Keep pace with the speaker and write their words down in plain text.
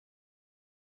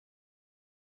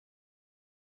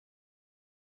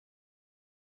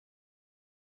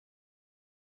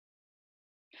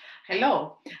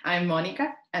Hello, I'm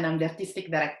Monica and I'm the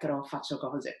artistic director of Faccio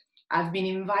Cose. I've been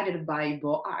invited by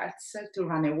Bo Arts to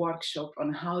run a workshop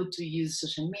on how to use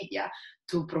social media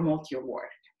to promote your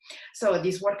work. So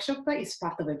this workshop is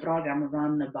part of a program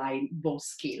run by Bo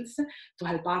Skills to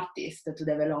help artists to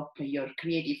develop your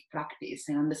creative practice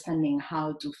and understanding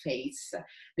how to face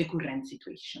the current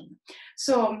situation.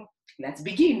 So let's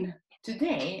begin.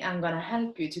 Today, I'm going to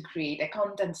help you to create a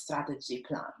content strategy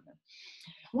plan.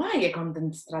 Why a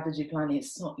content strategy plan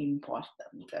is so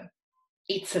important?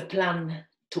 It's a plan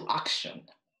to action,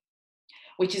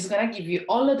 which is going to give you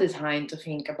all of the time to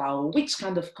think about which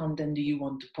kind of content do you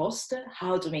want to post,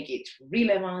 how to make it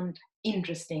relevant,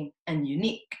 interesting, and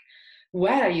unique.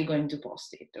 Where are you going to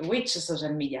post it? Which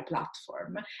social media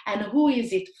platform? And who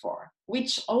is it for?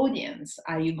 Which audience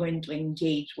are you going to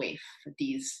engage with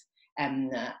this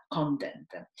content?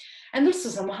 And also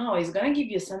somehow it's going to give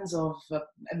you a sense of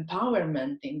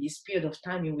empowerment in this period of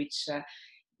time in which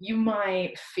you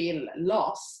might feel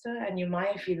lost and you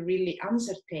might feel really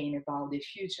uncertain about the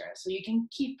future. So you can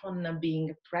keep on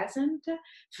being present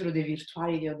through the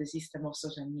virtuality of the system of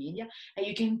social media, and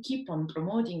you can keep on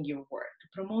promoting your work,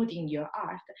 promoting your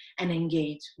art, and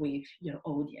engage with your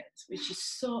audience, which is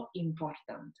so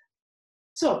important.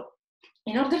 So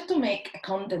in order to make a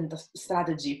content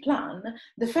strategy plan,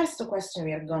 the first question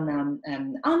we are gonna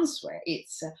answer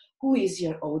is, who is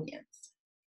your audience?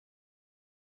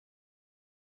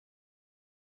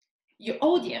 Your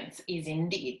audience is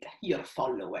indeed your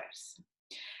followers.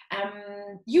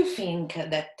 You think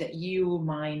that you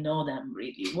might know them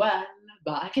really well,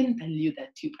 but I can tell you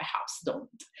that you perhaps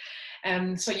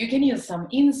don't. So you can use some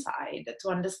insight to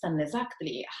understand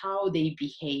exactly how they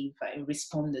behave and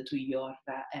respond to your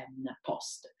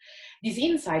post. These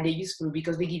insights are useful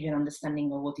because they give you an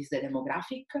understanding of what is the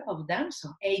demographic of them, so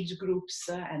age groups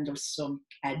and also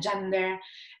gender,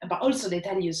 but also they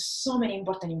tell you so many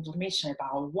important information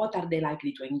about what are they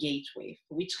likely to engage with,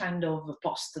 which kind of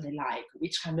post they like,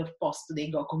 which kind of post they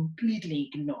go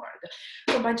completely ignored.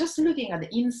 So by just looking at the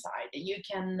inside, you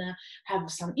can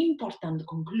have some important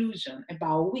conclusion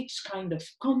about which kind of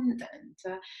content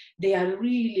they are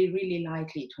really, really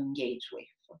likely to engage with.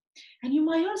 And you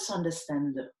might also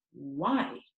understand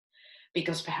why.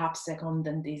 Because perhaps the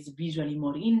content is visually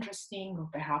more interesting, or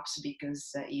perhaps because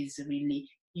it's really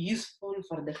useful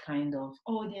for that kind of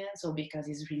audience, or because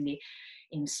it's really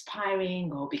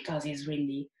inspiring, or because it's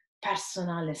really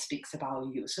personal and speaks about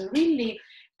you. So really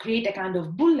create a kind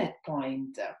of bullet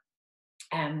point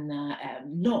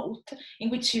note in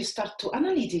which you start to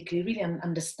analytically really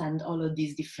understand all of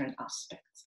these different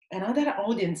aspects. Another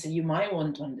audience you might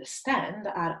want to understand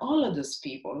are all of those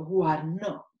people who are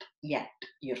not yet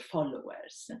your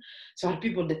followers. So are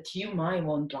people that you might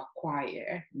want to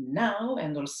acquire now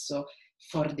and also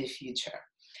for the future.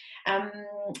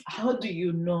 How do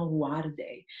you know who are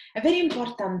they? A very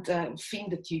important thing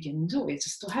that you can do is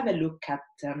just to have a look at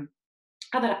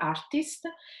other artists,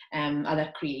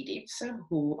 other creatives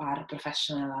who are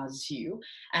professional as you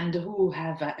and who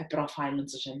have a profile on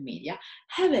social media.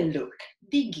 Have a look,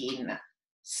 dig in,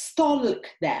 stalk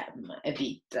them a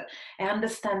bit, and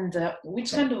understand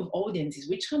which kind of audiences,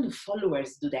 which kind of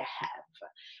followers do they have,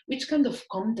 which kind of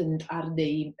content are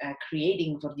they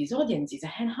creating for these audiences,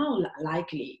 and how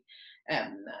likely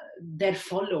their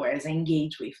followers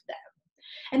engage with them.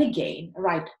 And again,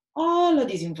 write all of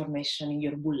this information in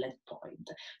your bullet point.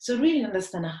 So really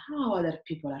understand how other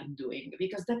people are doing,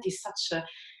 because that is such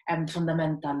a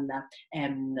fundamental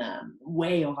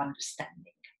way of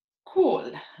understanding.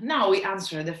 Cool. Now we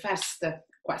answer the first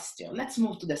question. Let's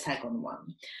move to the second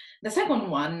one. The second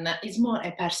one is more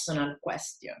a personal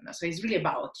question. So it's really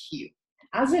about you.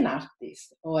 As an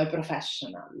artist or a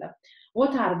professional,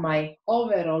 what are my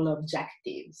overall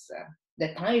objectives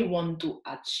that I want to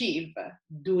achieve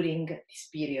during this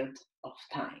period of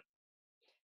time?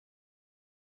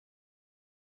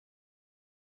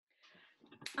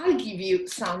 I'll give you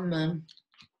some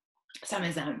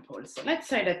examples. Let's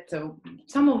say that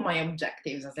some of my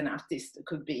objectives as an artist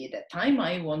could be that I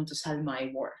might want to sell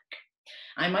my work.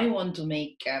 I might want to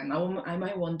I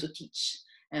might want to teach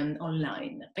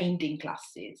online painting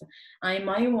classes. I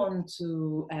might want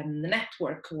to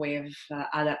network with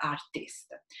other artists.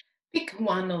 Pick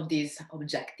one of these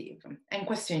objectives and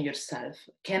question yourself,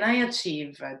 can I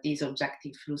achieve this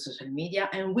objective through social media,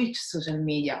 and which social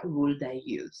media would I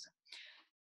use?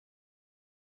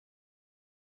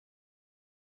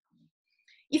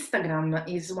 Instagram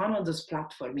is one of those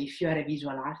platforms, if you are a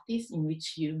visual artist, in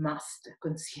which you must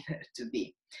consider to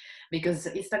be, because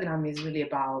Instagram is really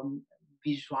about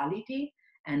visuality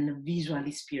and visual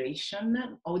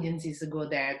inspiration. Audiences go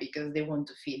there because they want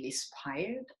to feel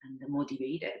inspired and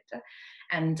motivated.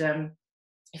 And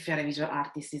if you're a visual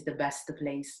artist, is the best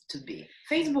place to be.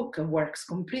 Facebook works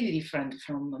completely different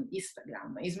from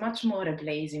Instagram. It's much more a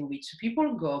place in which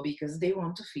people go because they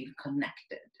want to feel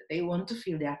connected. They want to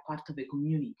feel they are part of a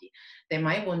community. They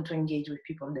might want to engage with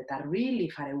people that are really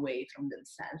far away from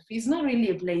themselves. It's not really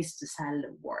a place to sell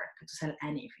work, to sell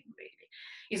anything really.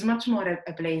 It's much more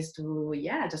a place to,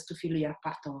 yeah, just to feel you're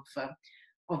part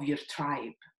of your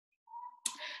tribe.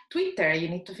 Twitter, you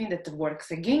need to think that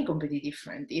works again completely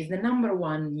different. Is the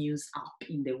 #1 news app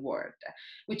in the world,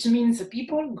 which means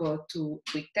people go to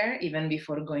Twitter even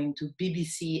before going to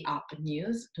BBC app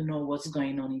news to know what's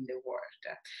going on in the world.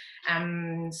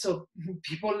 So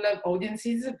people,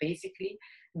 audiences basically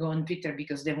go on Twitter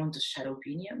because they want to share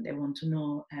opinion, they want to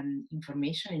know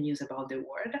information and news about the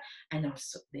world, and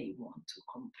also they want to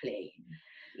complain.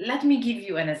 Let me give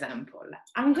you an example.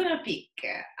 I'm gonna pick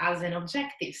as an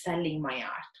objective selling my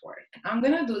artwork. I'm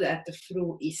gonna do that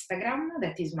through Instagram,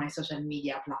 that is my social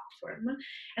media platform.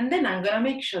 And then I'm gonna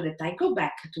make sure that I go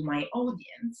back to my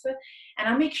audience and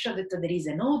I make sure that there is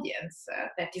an audience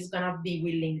that is gonna be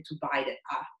willing to buy that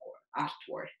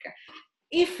artwork.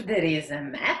 If there is a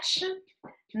match,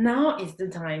 now is the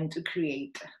time to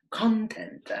create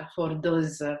content for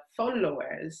those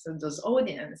followers, those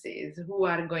audiences who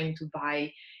are going to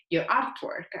buy your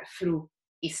artwork through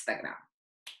Instagram.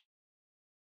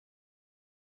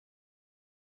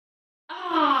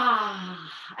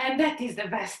 And that is the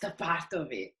best part of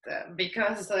it,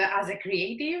 because as a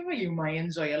creative, you might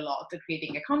enjoy a lot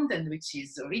creating a content which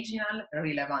is original,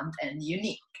 relevant, and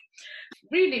unique.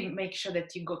 Really make sure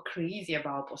that you go crazy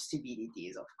about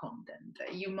possibilities of content.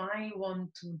 You might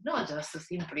want to not just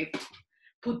simply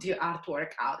put your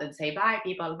artwork out and say, buy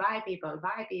people, buy people,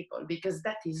 buy people, because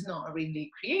that is not really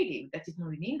creative, that is not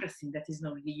really interesting, that is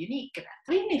not really unique.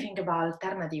 Really think about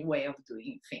alternative way of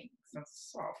doing things.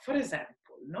 So, for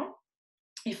example, no,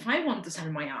 if I want to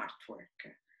sell my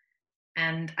artwork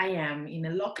and I am in a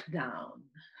lockdown,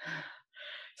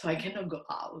 so I cannot go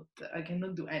out, I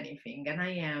cannot do anything, and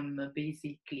I am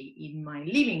basically in my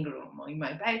living room or in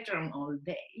my bedroom all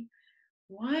day,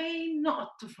 why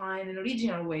not to find an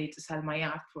original way to sell my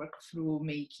artwork through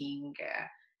making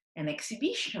an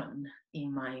exhibition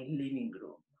in my living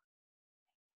room?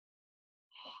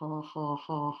 Ha ha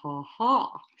ha ha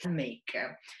ha. Make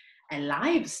a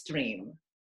live stream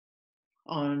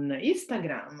on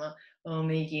Instagram or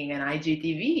making an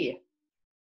IGTV.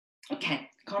 Okay,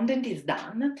 content is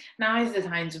done. Now is the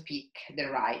time to pick the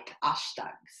right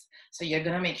hashtags. So you're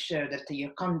gonna make sure that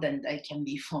your content can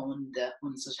be found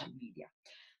on social media.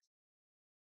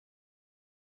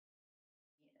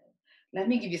 Let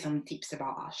me give you some tips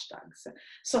about hashtags.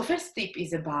 So first tip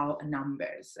is about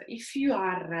numbers. If you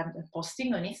are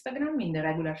posting on Instagram in the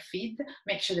regular feed,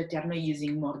 make sure that you are not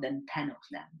using more than 10 of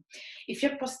them. If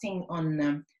you're posting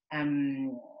on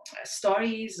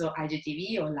stories or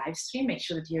IGTV or live stream, make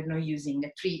sure that you're not using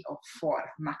 3 or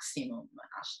 4 maximum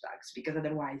hashtags, because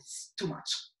otherwise it's too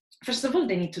much. First of all,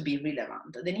 they need to be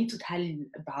relevant. They need to tell you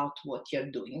about what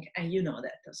you're doing, and you know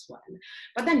that as well.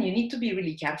 But then you need to be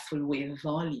really careful with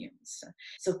volumes.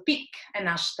 So pick an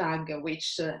hashtag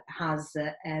which has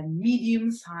a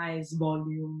medium-sized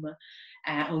volume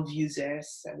of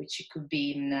users, which it could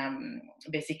be in,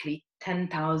 basically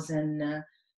 10,000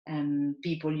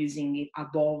 people using it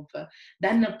above.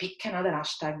 Then pick another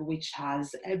hashtag which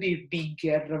has a bit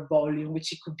bigger volume,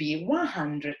 which it could be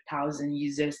 100,000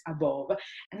 users above,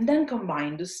 and then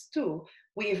combine those two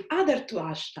with other 2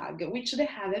 hashtags which they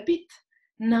have a bit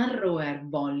narrower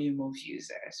volume of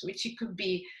users, which it could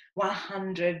be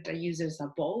 100 users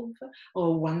above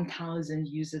or 1,000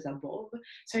 users above.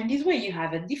 So in this way you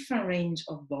have a different range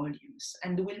of volumes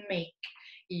and will make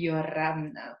your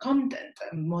content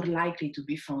more likely to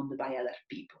be found by other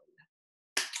people.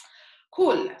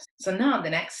 Cool. So now the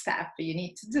next step you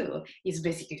need to do is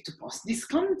basically to post this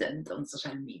content on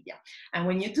social media. And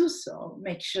when you do so,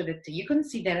 make sure that you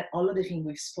consider all of the things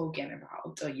we've spoken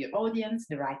about, your audience,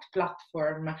 the right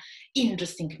platform,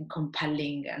 interesting and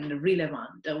compelling and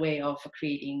relevant way of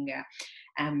creating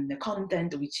the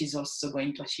content, which is also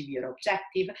going to achieve your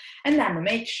objective. And then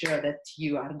make sure that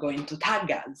you are going to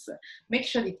tag us. Make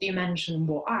sure that you mention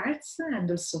Bo Arts and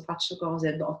also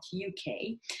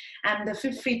faccocose.uk, and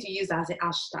feel free to use as a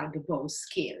hashtag Bo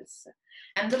Skills.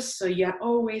 And also, you are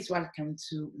always welcome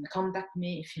to contact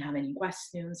me if you have any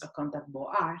questions, or contact Bo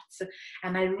Arts.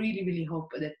 And I really, really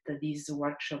hope that this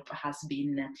workshop has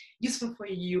been useful for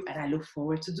you, and I look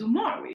forward to do more with you.